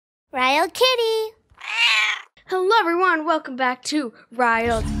RiledKitty! Hello everyone, welcome back to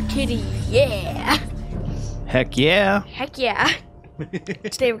RiledKitty, yeah! Heck yeah! Heck yeah!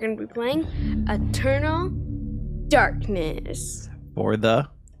 Today we're going to be playing Eternal Darkness. For the...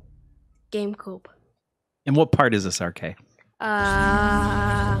 GameCube. And what part is this, RK?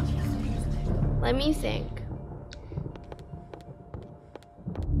 Let me think.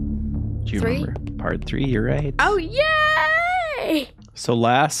 Do you 3? remember? Part 3, you're right. Oh, yay! So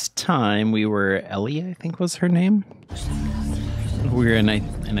last time we were Ellie, I think was her name. We were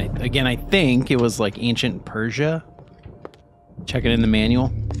I think it was like ancient Persia. Check it in the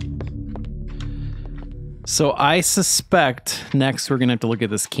manual. So I suspect next we're gonna have to look at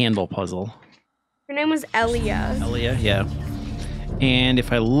this candle puzzle. Her name was Elia. Elia, yeah. And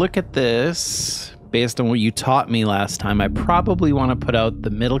if I look at this, based on what you taught me last time, I probably want to put out the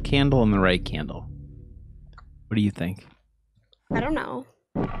middle candle and the right candle. What do you think? I don't know.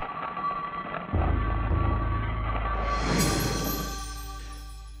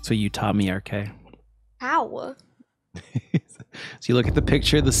 So you taught me, RK. How? So you look at the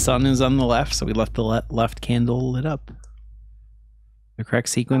picture, the sun is on the left, so we left the left candle lit up. The correct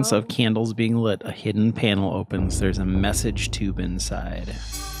sequence of candles being lit, a hidden panel opens. There's a message tube inside.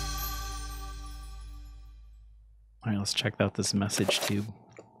 All right, let's check out this message tube.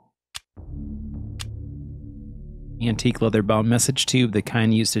 Antique leather-bound message tube, the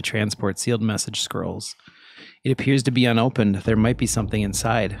kind used to transport sealed message scrolls. It appears to be unopened. There might be something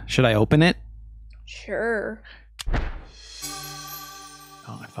inside. Should I open it? Sure. Oh,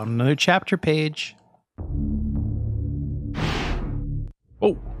 I found another chapter page.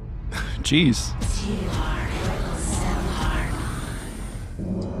 Oh, jeez.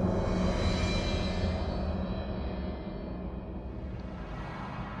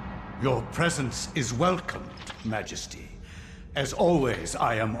 Your presence is welcomed, Majesty. As always,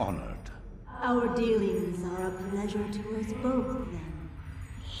 I am honored. Our dealings are a pleasure to us both, then.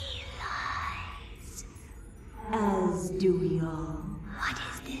 He lies. As do we all. What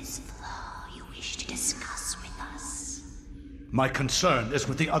is this flaw you wish to discuss with us? My concern is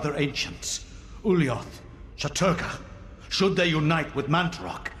with the other ancients. Ulyaoth, Chattur'gha. Should they unite with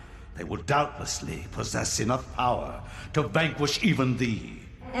Mantarok, they will doubtlessly possess enough power to vanquish even thee.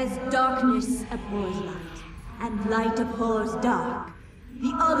 As darkness abhors light, and light abhors dark,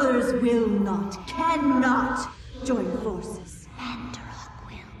 the others will not, cannot join forces. Mantarok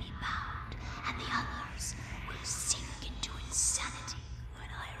will be bound, and the others will sink into insanity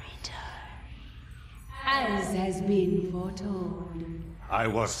when I return. As has been foretold. I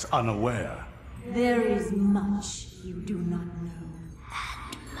was unaware. There is much you do not know.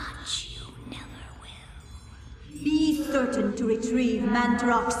 And much you never will. Be certain to retrieve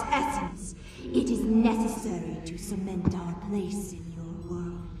Mantarok's essence. It is necessary to cement our place in your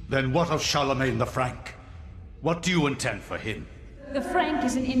world. Then what of Charlemagne the Frank? What do you intend for him? The Frank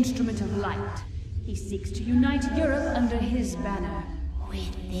is an instrument of light. He seeks to unite Europe under his banner.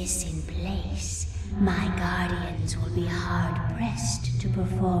 With this in place, my guardians will be hard-pressed to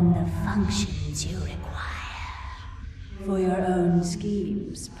perform the functions you require. For your own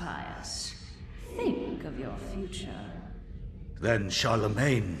schemes, Pius. Think of your future. Then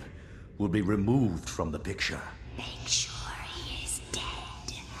Charlemagne will be removed from the picture. Make sure he is dead.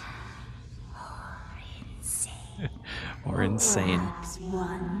 Or insane. Or insane. Perhaps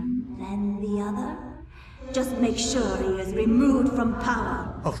one, then the other. Just make sure he is removed from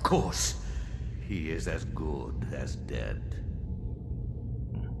power. Of course. He is as good as dead.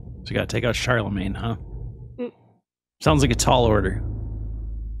 So you gotta take out Charlemagne, huh? Sounds like a tall order.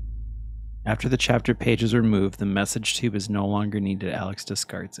 After the chapter page is removed, the message tube is no longer needed. Alex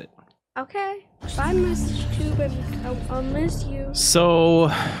discards it. Okay. Bye, message tube, and I'll miss you. So...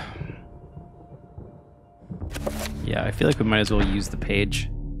 yeah, I feel like we might as well use the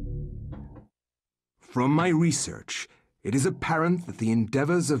page. From my research, it is apparent that the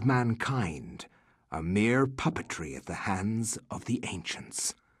endeavors of mankind are mere puppetry at the hands of the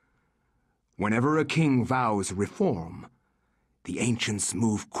ancients. Whenever a king vows reform, the ancients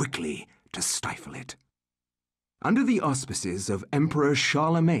move quickly to stifle it. Under the auspices of Emperor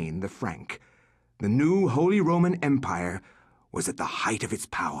Charlemagne the Frank, the new Holy Roman Empire was at the height of its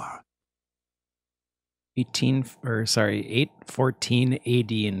power. 814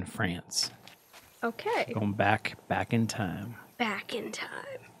 AD in France. Okay. Going back in time. Back in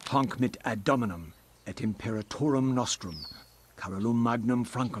time. Hanc mit ad dominum, et imperatorum nostrum, carolum magnum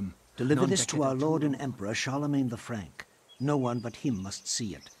francum. Deliver this to our Lord and Emperor Charlemagne the Frank. No one but him must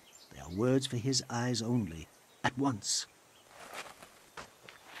see it. They are words for his eyes only. At once.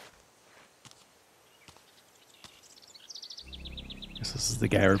 This is the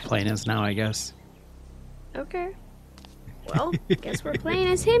guy we're playing as now, I guess. Okay. Well, guess we're playing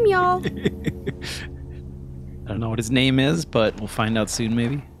as him, y'all. I don't know what his name is, but we'll find out soon,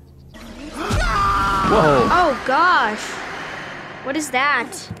 maybe. Whoa! Oh gosh. What is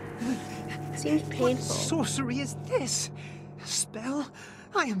that? Seems painful. What sorcery is this? A spell?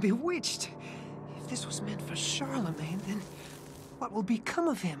 I am bewitched. If this was meant for Charlemagne, then what will become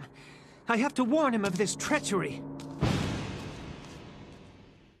of him? I have to warn him of this treachery.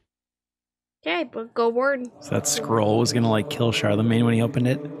 Okay, but go word. So that scroll was gonna like kill Charlemagne when he opened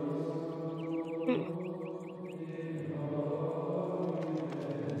it.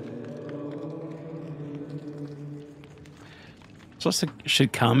 Just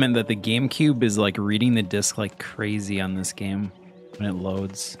should comment that the GameCube is like reading the disc like crazy on this game when it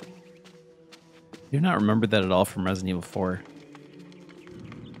loads. I do not remember that at all from Resident Evil 4.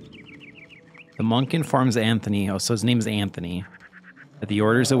 The monk informs Anthony, oh, so his name is Anthony, that the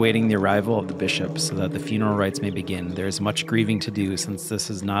order is awaiting the arrival of the bishop so that the funeral rites may begin. There is much grieving to do since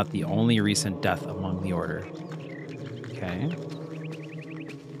this is not the only recent death among the order. Okay.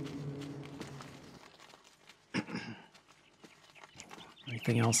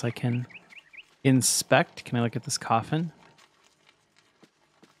 Anything else I can inspect? Can I look at this coffin?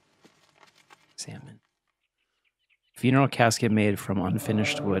 Examine. Funeral casket made from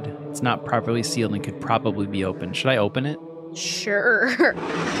unfinished wood. It's not properly sealed and could probably be opened. Should I open it? Sure.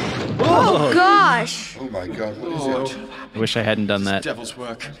 Oh gosh. Oh my God, what is it? I wish I hadn't done that. Devil's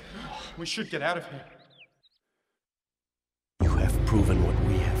work. We should get out of here. You have proven what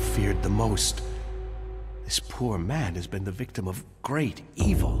we have feared the most. This poor man has been the victim of great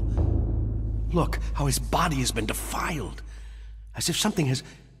evil. Look how his body has been defiled, as if something has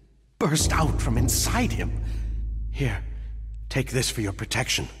burst out from inside him. Here, take this for your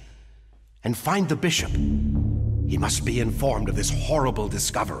protection. And find the bishop. He must be informed of this horrible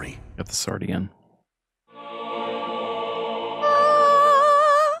discovery. Got the sword again.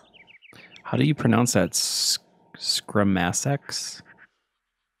 How do you pronounce that? Scramasex?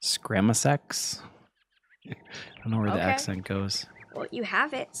 Scramasex? I don't know where the accent goes. Well, you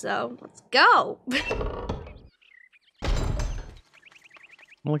have it, so let's go.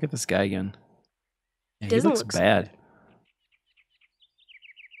 Look at this guy again. Yeah, he Doesn't looks look bad.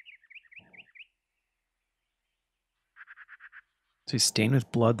 So he's stained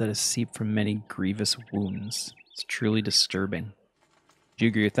with blood that has seeped from many grievous wounds. It's truly disturbing. Do you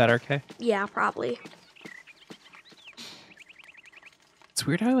agree with that, RK? Yeah, probably. It's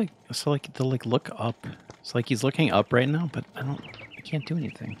weird how they'll look up. It's like he's looking up right now, but I can't do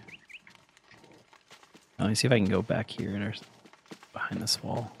anything. Let me see if I can go back here or behind this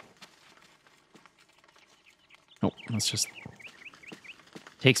wall. Nope, let's just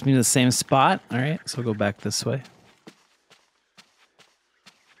takes me to the same spot. All right, so we'll go back this way.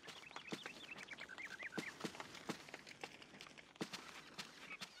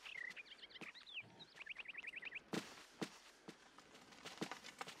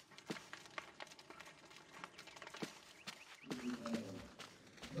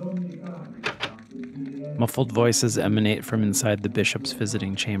 Muffled voices emanate from inside the bishop's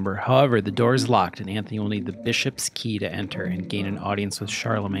visiting chamber. However, the door is locked, and Anthony will need the bishop's key to enter and gain an audience with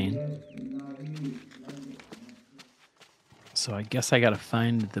Charlemagne. So I guess I gotta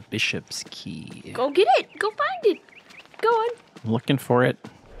find the bishop's key. Go get it. Go find it. Go on. I'm looking for it.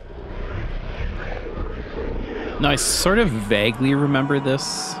 No, I sort of vaguely remember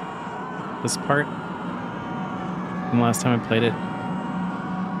this part from the last time I played it.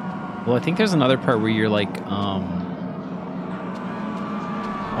 Well, I think there's another part where you're like, oh,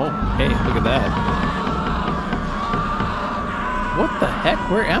 hey, look at that. What the heck?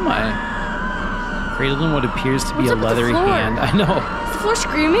 Where am I? Cradled in what appears to be a leathery hand. I know. Is the floor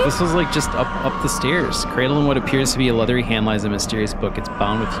screaming? This was like just up the stairs. Cradled in what appears to be a leathery hand lies a mysterious book. It's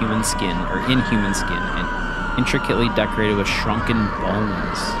bound with human skin, or inhuman skin, and intricately decorated with shrunken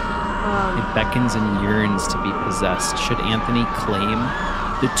bones. It beckons and yearns to be possessed. Should Anthony claim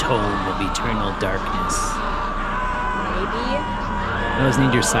the tome of eternal darkness? Maybe. I always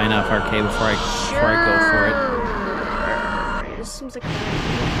need your sign off, RK, before I go for it. This seems like.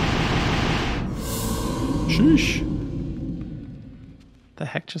 Sheesh. What the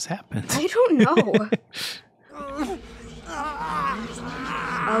heck just happened? I don't know.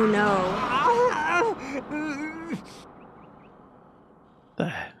 Oh no.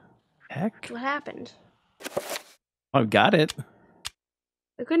 The heck? What happened? Oh, I've got it.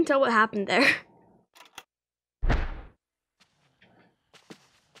 I couldn't tell what happened there.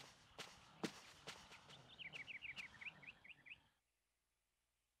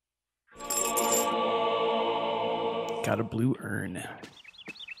 Got a blue urn.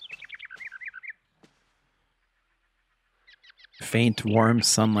 Faint, warm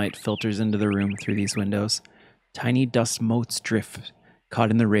sunlight filters into the room through these windows. Tiny dust motes drift,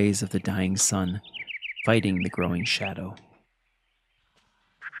 caught in the rays of the dying sun, fighting the growing shadow.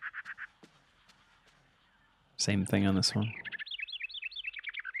 Same thing on this one.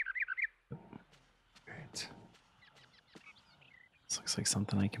 Great. This looks like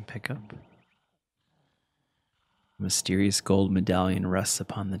something I can pick up. A mysterious gold medallion rests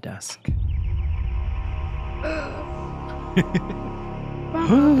upon the desk.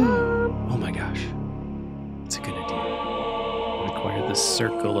 Oh my gosh. It's a good idea. Acquire the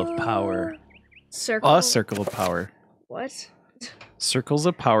circle of power. Circle? A circle of power. What? Circles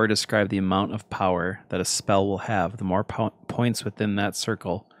of power describe the amount of power that a spell will have. The more points within that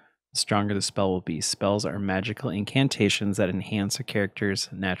circle, the stronger the spell will be. Spells are magical incantations that enhance a character's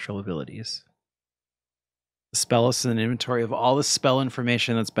natural abilities. The spell list is an inventory of all the spell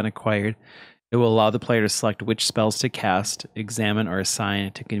information that's been acquired. It will allow the player to select which spells to cast, examine, or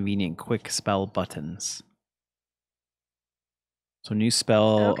assign to convenient quick spell buttons. So new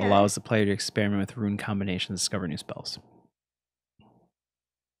spell allows the player to experiment with rune combinations, discover new spells.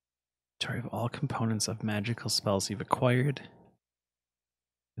 Inventory of all components of magical spells you've acquired.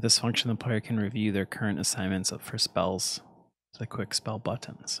 With this function, the player can review their current assignments for spells, the quick spell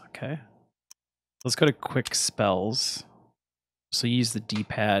buttons. Okay. Let's go to quick spells. So use the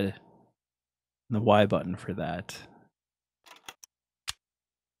D-pad and the Y button for that.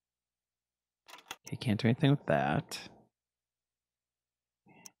 Okay, can't do anything with that.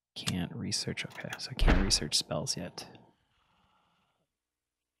 Can't research. Okay, so I can't research spells yet.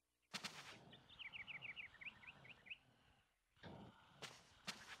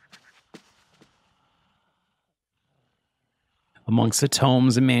 Amongst the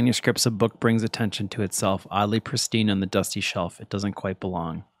tomes and manuscripts, a book brings attention to itself, oddly pristine on the dusty shelf. It doesn't quite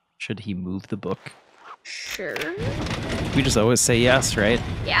belong. Should he move the book? Sure. We just always say yes, right?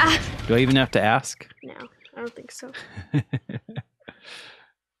 Yeah. Do I even have to ask? No, I don't think so.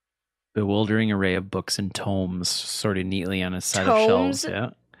 Bewildering array of books and tomes sorted neatly on a set of shelves. Yeah.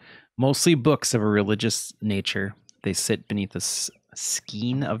 Mostly books of a religious nature. They sit beneath a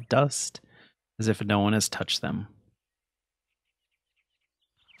skein of dust as if no one has touched them.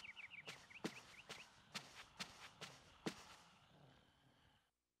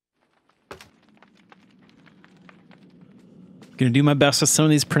 Gonna do my best with some of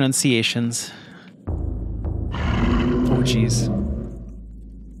these pronunciations. Oh, jeez.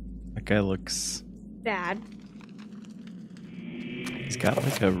 That guy looks bad. He's got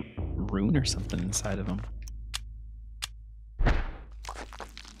like a rune or something inside of him.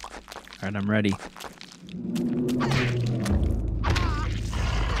 Alright, I'm ready.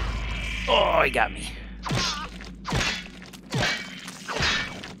 Oh, he got me.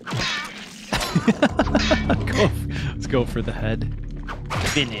 Let's go for the head.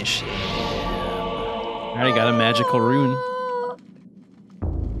 Finish him. Alright, I got a magical rune.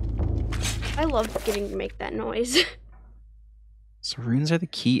 I love getting to make that noise. So runes are the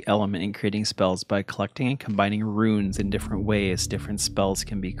key element in creating spells. By collecting and combining runes in different ways, different spells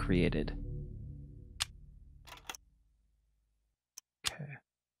can be created. Okay.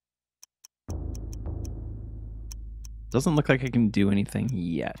 Doesn't look like I can do anything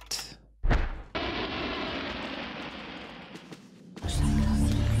yet.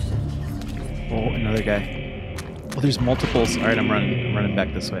 Oh, another guy. Oh, there's multiples. All right, I'm running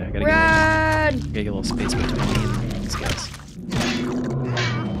back this way. I gotta get a little space between me and these guys.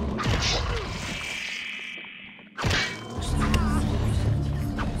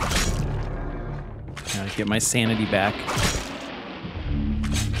 Gotta get my sanity back.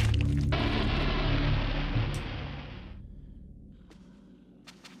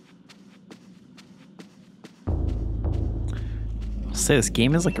 I'll say this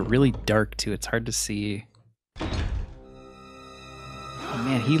game is like really dark too. It's hard to see. Oh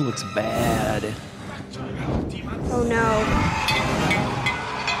man, he looks bad. Oh no.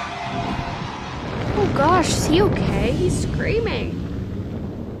 Oh gosh, is he okay? He's screaming.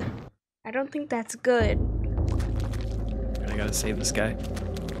 I don't think that's good. I gotta save this guy.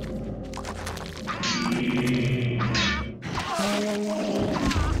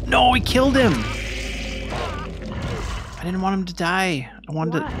 No, he killed him! I didn't want him to die. I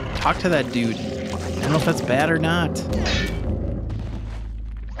wanted to talk to that dude. I don't know if that's bad or not.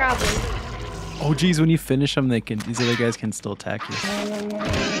 Probably. Oh geez, when you finish them, these other guys can still attack you.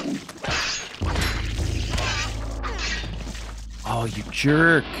 Oh, you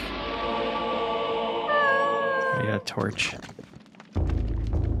jerk. I got a torch.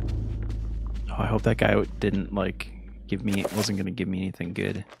 Oh, I hope that guy didn't, like, wasn't gonna give me anything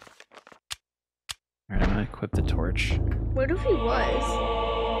good. Alright, I'm gonna equip the torch. What if he was?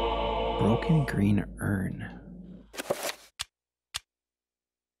 Broken green urn.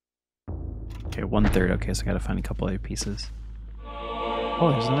 Okay, 1/3. Okay, so I gotta find a couple other pieces.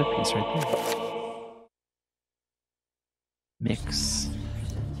 Oh, there's another piece right there. Mix.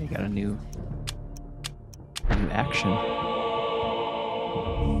 You got a new action.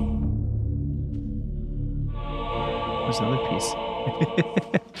 There's another piece.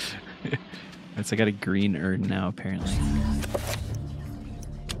 Alright, so I got a green urn now, apparently.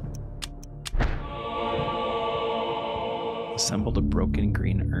 Assembled a broken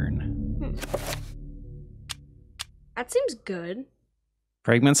green urn. That seems good.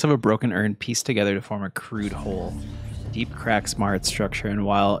 Fragments of a broken urn pieced together to form a crude whole. Deep cracks mar its structure, and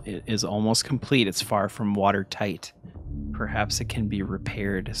while it is almost complete, it's far from watertight. Perhaps it can be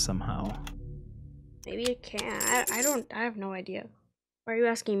repaired somehow. Maybe it can. I have no idea. Why are you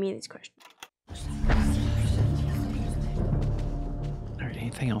asking me these questions? Alright,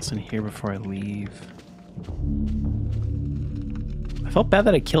 anything else in here before I leave? I felt bad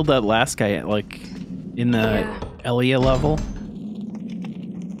that I killed that last guy, like, in the Elia level.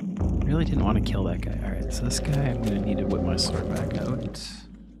 I really didn't want to kill that guy. Alright, so this guy, I'm going to need to whip my sword back out.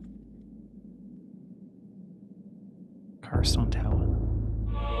 Carstone Talon.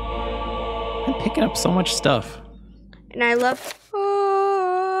 I'm picking up so much stuff. And I love...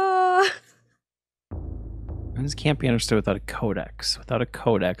 Runes can't be understood without a codex. Without a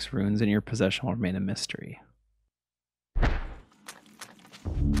codex, runes in your possession will remain a mystery.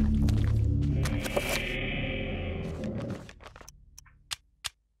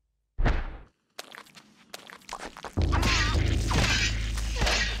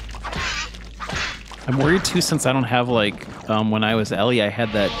 I'm worried too, since I don't have, like, when I was Ellie, I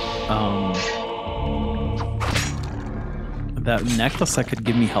had that, that necklace that could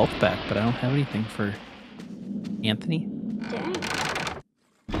give me health back, but I don't have anything for Anthony. Dang.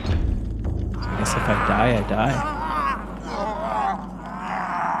 So I guess if I die, I die.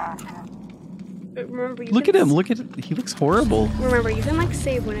 Remember, Look at him, look at it. He looks horrible. Remember, you can, like,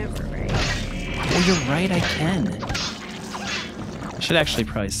 save whenever, right? Oh, you're right, I can. I should actually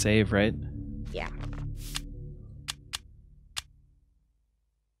probably save, right? Yeah.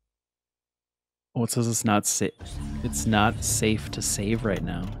 Oh, it says it's not safe. It's not safe to save right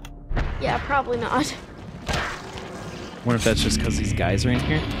now. Yeah, probably not. I wonder if that's just because these guys are in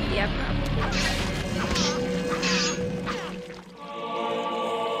here. Yeah, probably.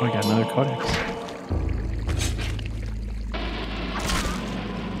 Oh, I got another codex.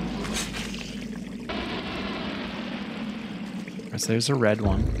 Alright, so there's a red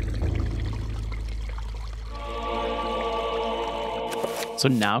one. So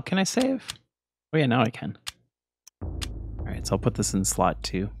now can I save? Oh yeah, now I can. Alright, so I'll put this in slot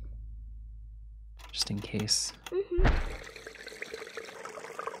 2. Just in case.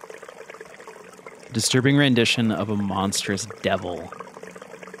 Disturbing rendition of a monstrous devil.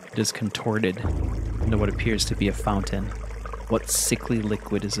 It is contorted into what appears to be a fountain. What sickly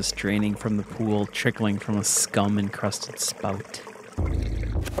liquid is this draining from the pool, trickling from a scum-encrusted spout?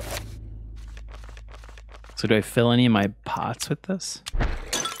 So do I fill any of my pots with this?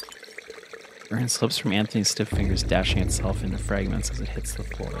 Urn slips from Anthony's stiff fingers, dashing itself into fragments as it hits the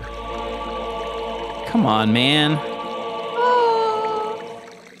floor. Come on, man.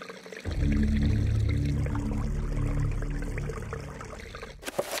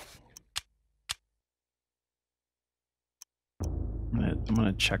 I'm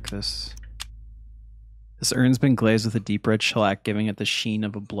gonna check this. This urn's been glazed with a deep red shellac, giving it the sheen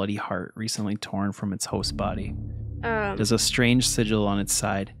of a bloody heart recently torn from its host body. There's a strange sigil on its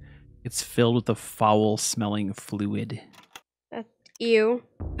side. It's filled with a foul-smelling fluid. That's ew.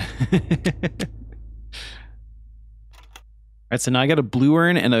 Alright, so now I got a blue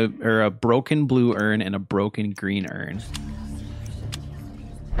urn and a broken blue urn and a broken green urn.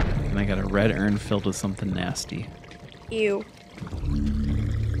 And I got a red urn filled with something nasty. Ew.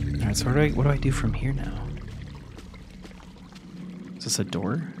 Alright, so what do I do from here now? Is this a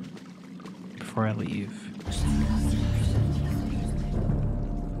door? Before I leave.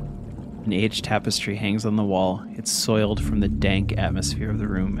 An aged tapestry hangs on the wall. It's soiled from the dank atmosphere of the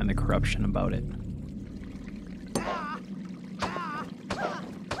room and the corruption about it.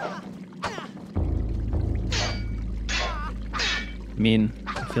 I mean,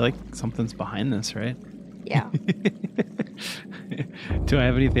 I feel like something's behind this, right? Yeah. Do I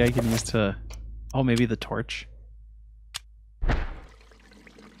have anything I can use to... Oh, maybe the torch? I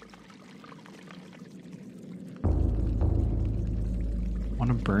want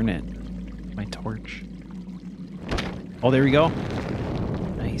to burn it. My torch. Oh, there we go.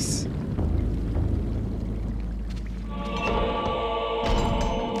 Nice.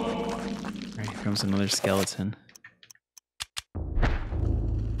 Alright, here comes another skeleton.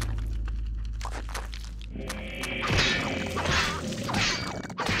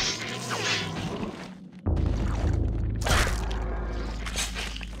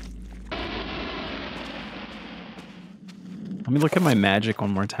 Let me look at my magic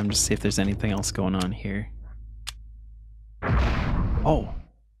one more time just to see if there's anything else going on here. Oh.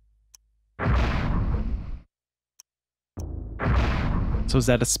 So is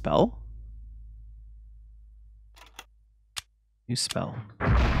that a spell? New spell.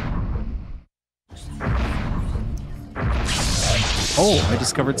 Oh, I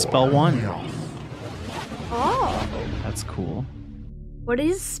discovered spell 1. Oh. That's cool. What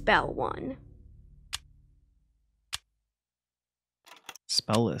is spell 1?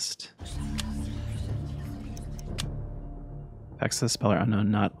 Spell list. Effects of the spell are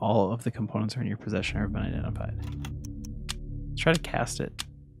unknown. Not all of the components are in your possession or have been identified. Let's try to cast it.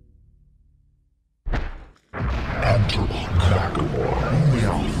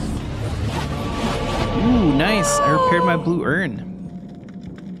 Ooh, nice! I repaired my blue urn.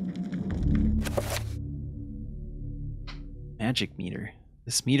 Magic meter.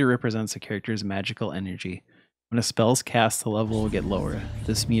 This meter represents a character's magical energy. When a spell is cast, the level will get lower.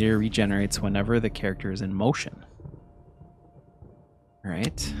 This meter regenerates whenever the character is in motion.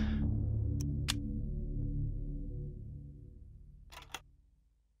 Alright.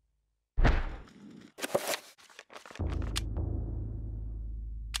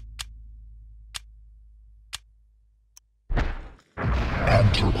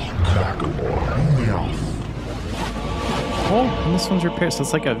 Oh, and this one's repair, so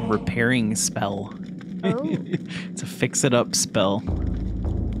it's like a repairing spell. Oh. It's a fix-it-up spell. I'm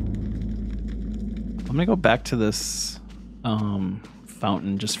gonna go back to this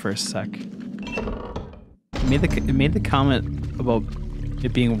fountain just for a sec. It made the comment about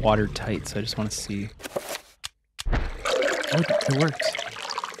it being watertight, so I just want to see. Oh, it worked.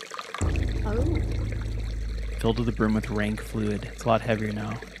 Oh. Filled to the brim with rank fluid. It's a lot heavier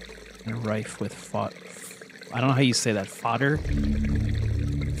now. And rife with I don't know how you say that. Fodder?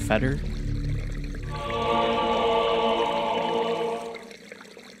 Fetter?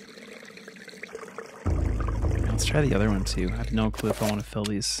 Let's try the other one too. I have no clue if I want to fill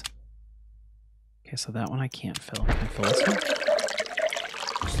these. Okay, so that one I can't fill. Can I fill this one?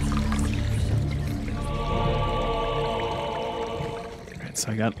 Alright,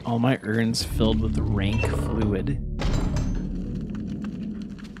 so I got all my urns filled with rank fluid.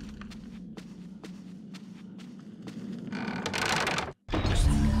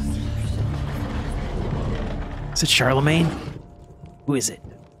 Is it Charlemagne? Who is it?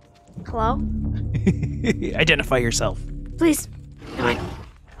 Hello? Identify yourself. Please. Come on.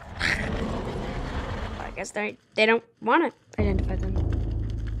 I guess they don't want to identify them.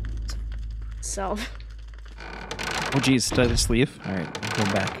 So. Oh geez, did I just leave? Alright, I'm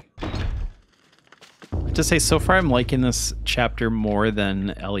going back. I have to say, so far I'm liking this chapter more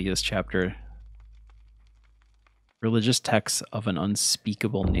than Elia's chapter. Religious texts of an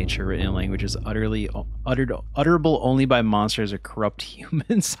unspeakable nature written in languages utterable only by monsters or corrupt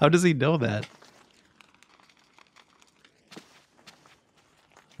humans. How does he know that?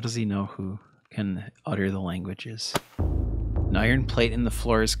 How does he know who can utter the languages? An iron plate in the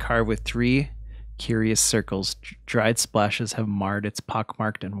floor is carved with 3 curious circles. Dried splashes have marred its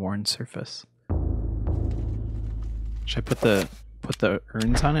pockmarked and worn surface. Should I put the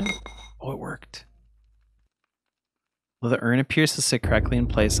urns on it? Oh, it worked. Though the urn appears to sit correctly in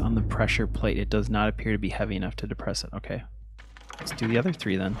place on the pressure plate, it does not appear to be heavy enough to depress it. Okay. Let's do the other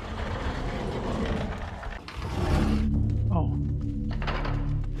 3 then. Oh.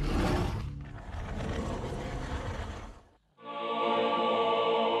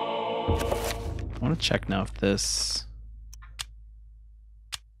 I want to check now if this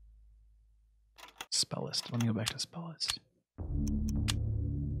spell list. Let me go back to spell list.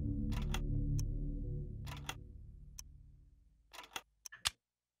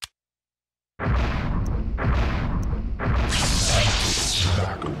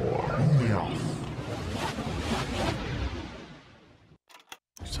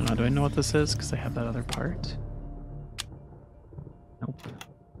 So now do I know what this is? Because I have that other part. Nope.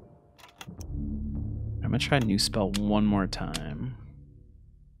 I'm going to try a new spell one more time.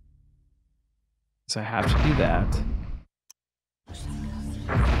 So I have to do that.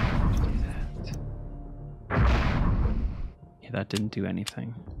 Yeah, that didn't do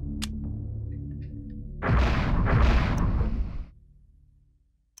anything.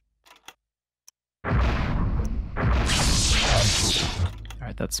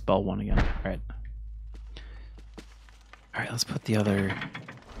 That's spell 1 again. Alright. Alright, let's put the other...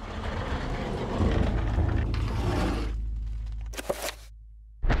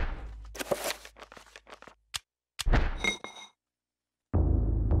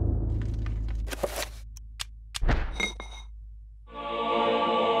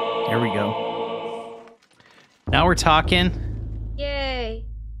 Here we go. Now we're talking. Yay.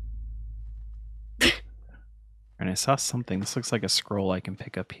 And I saw something. This looks like a scroll I can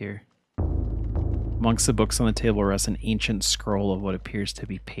pick up here. Amongst the books on the table rests an ancient scroll of what appears to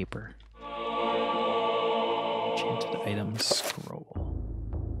be paper. Enchanted item scroll.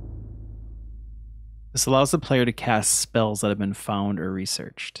 This allows the player to cast spells that have been found or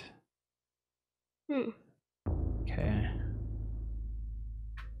researched. Okay.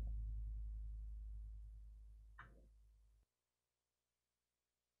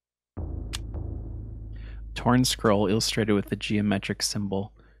 Torn scroll illustrated with the geometric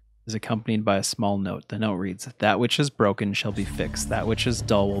symbol is accompanied by a small note. The note reads, "That which is broken shall be fixed. That which is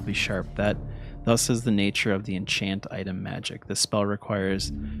dull will be sharp. That thus is the nature of the enchant item magic. This spell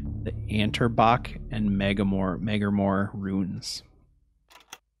requires the Anterbach and Megamore runes."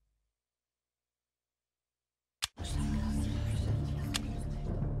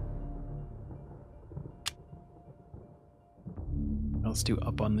 Let's do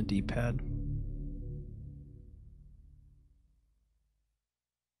up on the D-pad.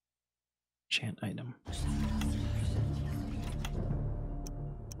 Enchant item.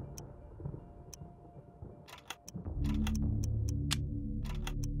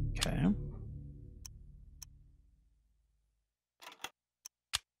 Okay.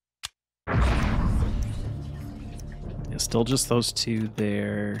 Yeah, still just those two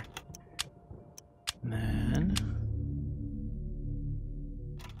there. And then...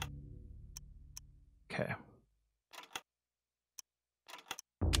 Okay.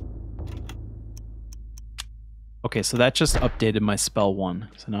 Okay, so that just updated my spell 1.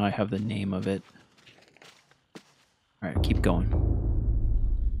 So now I have the name of it. Alright, keep going.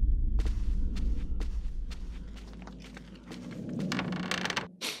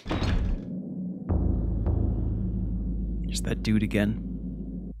 Here's that dude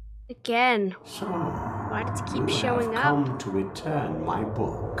again. Again. So, why does it keep you showing have up? come to return my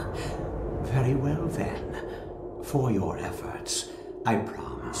book. Very well then. For your efforts, I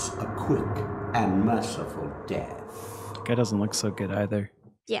promise a quick and merciful death. Guy doesn't look so good either.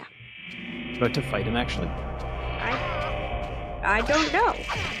 Yeah. About to fight him, actually. I don't know.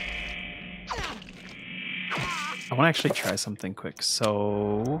 I want to actually try something quick.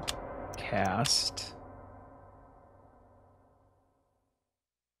 So, cast.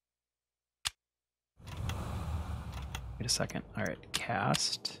 Wait a second. All right,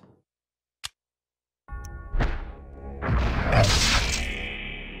 cast.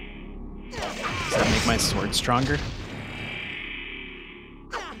 Does that make my sword stronger?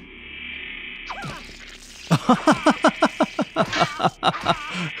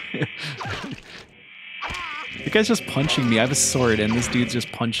 The guy's just punching me. I have a sword and this dude's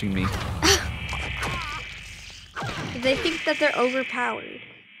just punching me. They think that they're overpowered.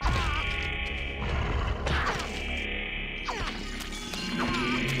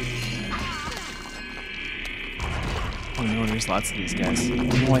 Oh no, there's lots of these guys.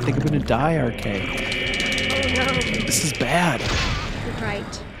 Oh, I think I'm gonna die, RK. Oh no. This is bad. You're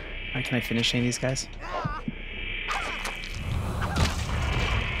right. Alright, can I finish any of these guys?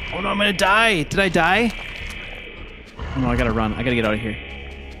 Oh no, I'm gonna die! Did I die? Oh no, I gotta run. I gotta get out of here.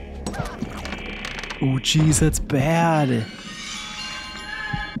 Oh jeez, that's bad.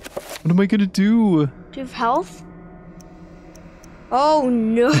 What am I gonna do? Do you have health? Oh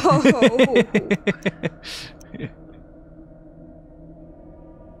no!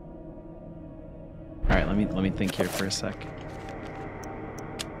 Alright, let me think here for a sec.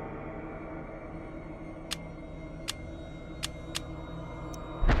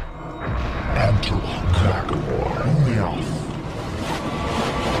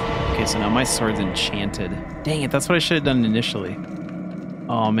 Okay, so now my sword's enchanted. Dang it, that's what I should have done initially.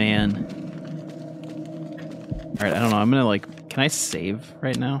 Oh man. Alright, I don't know, I'm gonna can I save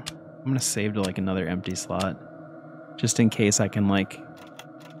right now? I'm gonna save to another empty slot. Just in case I can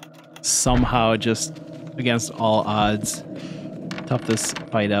somehow just against all odds tough this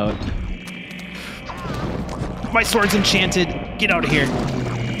fight out. My sword's enchanted! Get out of here!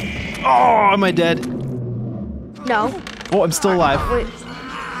 Oh, am I dead? No. Oh, I'm still alive. Wait.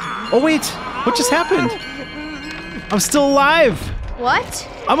 Oh wait, what just happened? I'm still alive! What?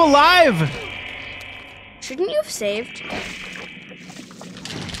 I'm alive! Shouldn't you have saved?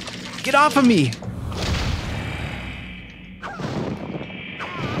 Get off of me!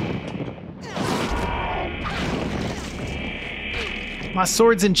 My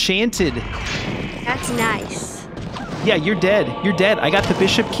sword's enchanted. That's nice. Yeah, you're dead. You're dead. I got the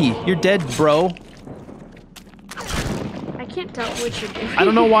bishop key. You're dead, bro. I can't tell what you're doing. I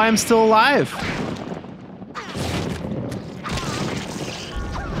don't know why I'm still alive.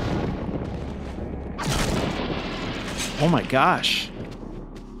 Oh my gosh.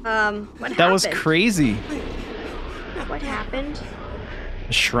 What happened? That was crazy. What happened?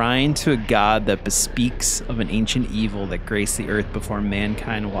 A shrine to a god that bespeaks of an ancient evil that graced the earth before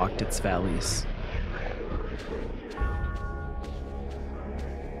mankind walked its valleys.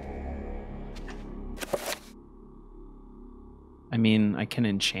 I mean, I can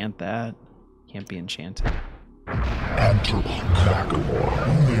enchant that. Can't be enchanted. I'm gonna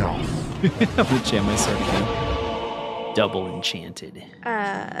enchant my sword again. Double enchanted.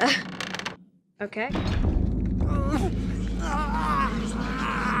 Okay.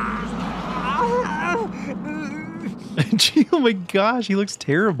 Gee, oh my gosh, he looks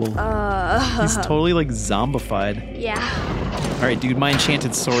terrible. He's totally like zombified. Yeah. Alright, dude, my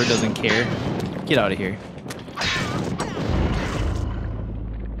enchanted sword doesn't care. Get out of here.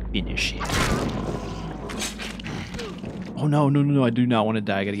 Finish it. Oh no, I do not want to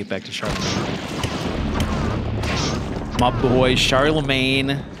die. I gotta get back to Charlemagne. My boy,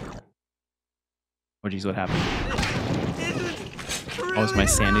 Charlemagne. Oh geez, what happened? Oh, is my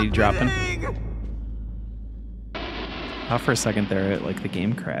sanity dropping? I thought for a second there, like the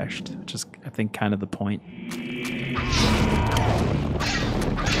game crashed, which is, I think, kind of the point.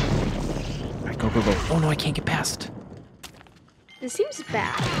 Alright, go. Oh no, I can't get past. This seems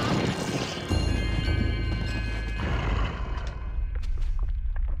bad.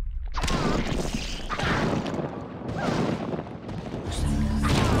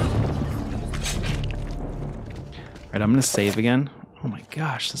 Alright, I'm gonna save again. Oh my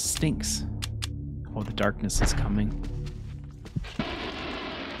gosh, this stinks. Oh, the darkness is coming.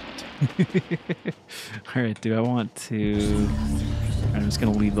 Alright, do I want to... I'm just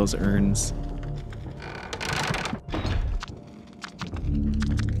gonna leave those urns.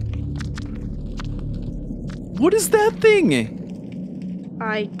 What is that thing?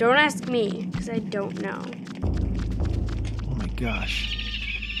 Don't ask me, because I don't know. Oh my gosh.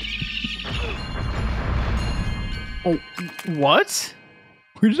 Oh, what?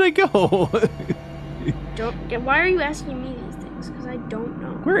 Where did I go? Why are you asking me these things? Because I don't know.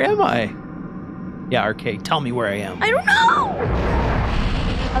 Where am I? Yeah, RK, tell me where I am. I don't know!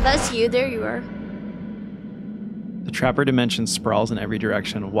 Oh, that's you. There you are. The Trapper dimension sprawls in every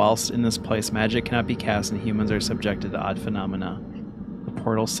direction. Whilst in this place, magic cannot be cast and humans are subjected to odd phenomena. The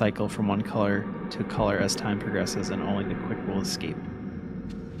portals cycle from one color to color as time progresses, and only the quick will escape.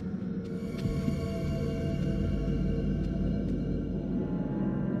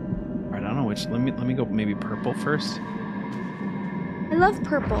 Alright, I don't know which. Let me go maybe purple first. I love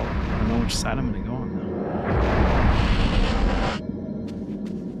purple. I don't know which side I'm gonna go on though.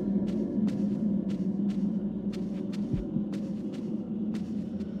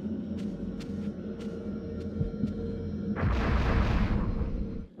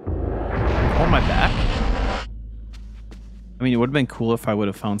 My back? I mean, it would have been cool if I would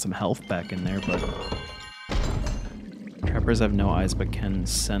have found some health back in there, but trappers have no eyes but can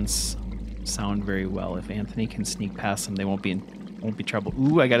sense sound very well. If Anthony can sneak past them, they won't be trouble.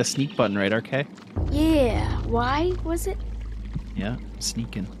 Ooh, I got a sneak button, right, RK? Yeah. Why was it? Yeah,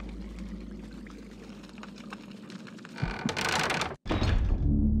 sneaking.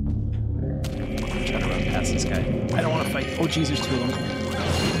 Try to run past this guy. I don't want to fight. Oh, jeez, there's two of them.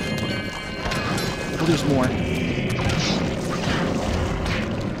 Oh, there's more.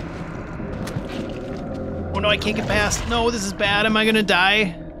 Oh no, I can't get past. No, this is bad. Am I gonna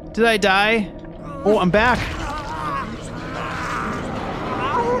die? Did I die? Oh, I'm back.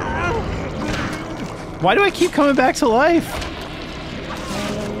 Why do I keep coming back to life?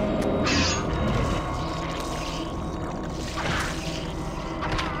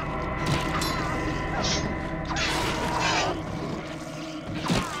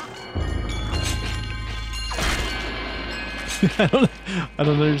 I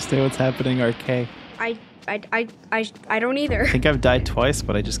don't understand what's happening, RK. I don't either. I think I've died twice,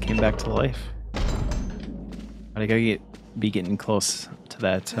 but I just came back to life. But I gotta be getting close to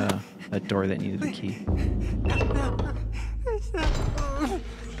that that door that needed the key.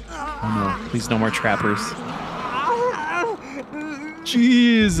 Oh no! Please, no more trappers.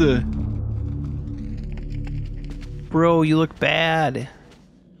 Jeez, bro, you look bad.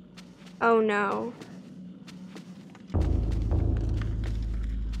 Oh no.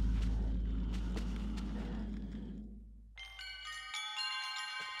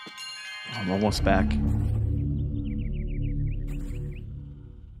 I'm almost back.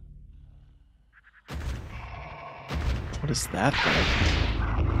 is that thing?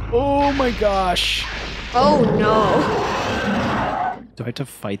 Oh my gosh. Oh no. Do I have to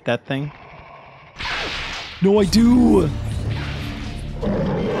fight that thing? No, I do.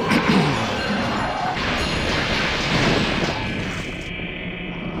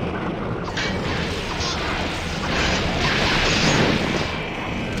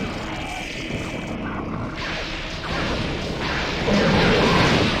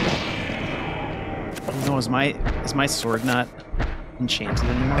 No, is my sword not enchanted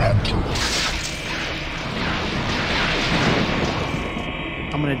anymore?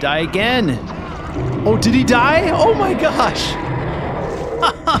 I'm gonna die again. Oh, did he die? Oh my gosh.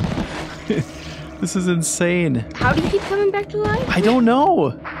 This is insane. How do you keep coming back to life? I don't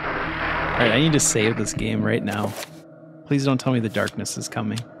know. Alright, I need to save this game right now. Please don't tell me the darkness is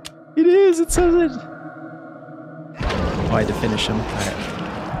coming. It is, it says it. Oh, I had to finish him. Alright.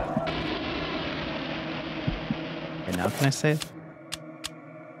 Okay, now can I save?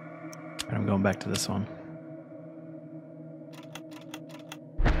 Alright, I'm going back to this one.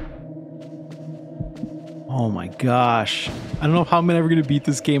 Oh my gosh. I don't know how I'm ever going to beat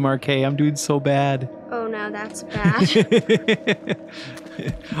this game, RK. I'm doing so bad. Oh, now that's bad.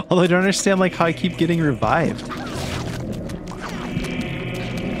 Although I don't understand like how I keep getting revived.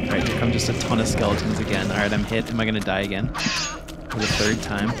 Alright, here come just a ton of skeletons again. Alright, I'm hit. Am I going to die again? For the third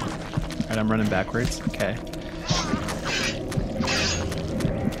time. Alright, I'm running backwards. Okay.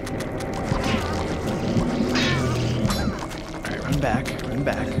 Alright, run back. Run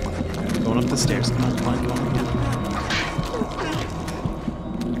back. Going up the stairs. Come on, come on, come on.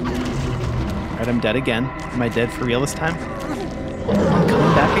 Alright, I'm dead again. Am I dead for real this time? I'm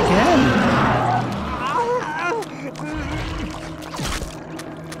coming back again.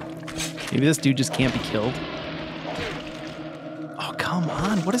 Maybe this dude just can't be killed. Oh, come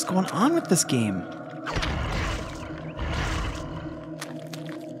on. What is going on with this game?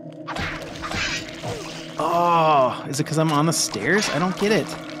 Oh, is it because I'm on the stairs? I don't get it.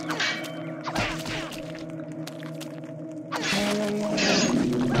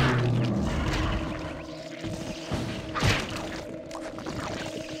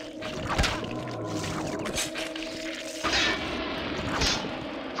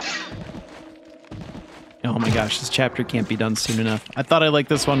 Oh my gosh, this chapter can't be done soon enough. I thought I liked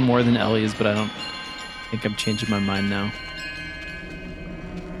this one more than Ellie's, but I don't think I'm changing my mind now.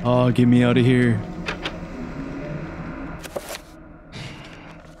 Oh, get me out of here.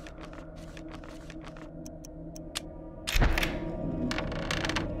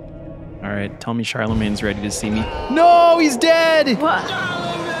 Alright, tell me Charlemagne's ready to see me. No, he's dead! What?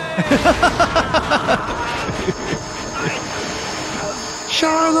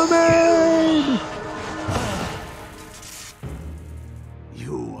 Charlemagne!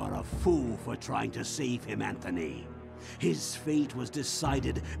 You are a fool for trying to save him, Anthony. His fate was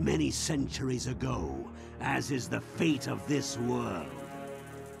decided many centuries ago, as is the fate of this world.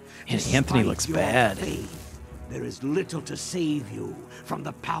 And Anthony looks bad. Faith, there is little to save you from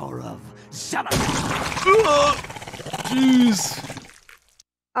the power of Xel'lotath. Jeez.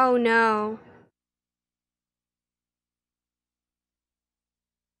 Oh no.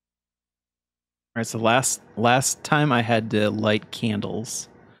 Alright, so last time I had to light candles.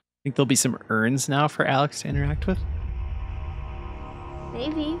 I think there'll be some urns now for Alex to interact with.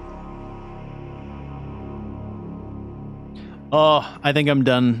 Maybe. Oh, I think I'm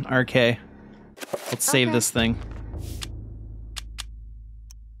done, RK. Let's save this thing.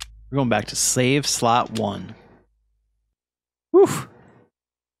 We're going back to save slot 1. Whew.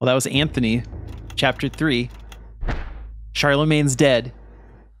 Well, that was Anthony, chapter 3. Charlemagne's dead.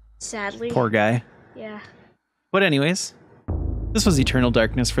 Sadly. Poor guy. Yeah. But anyways, this was Eternal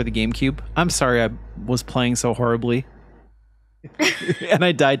Darkness for the GameCube. I'm sorry I was playing so horribly. And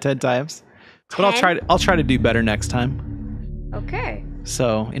I died 10 times. But I'll try to do better next time. Okay.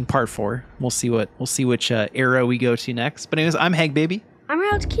 So in part 4, we'll see which era we go to next. But anyways, I'm HagBaby. I'm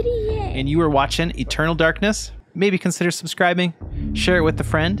RiledKitty, yay. And you are watching Eternal Darkness. Maybe consider subscribing, share it with a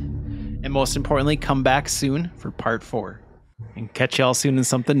friend, and most importantly, come back soon for part 4. And catch y'all soon in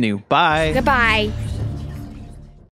something new. Bye. Goodbye.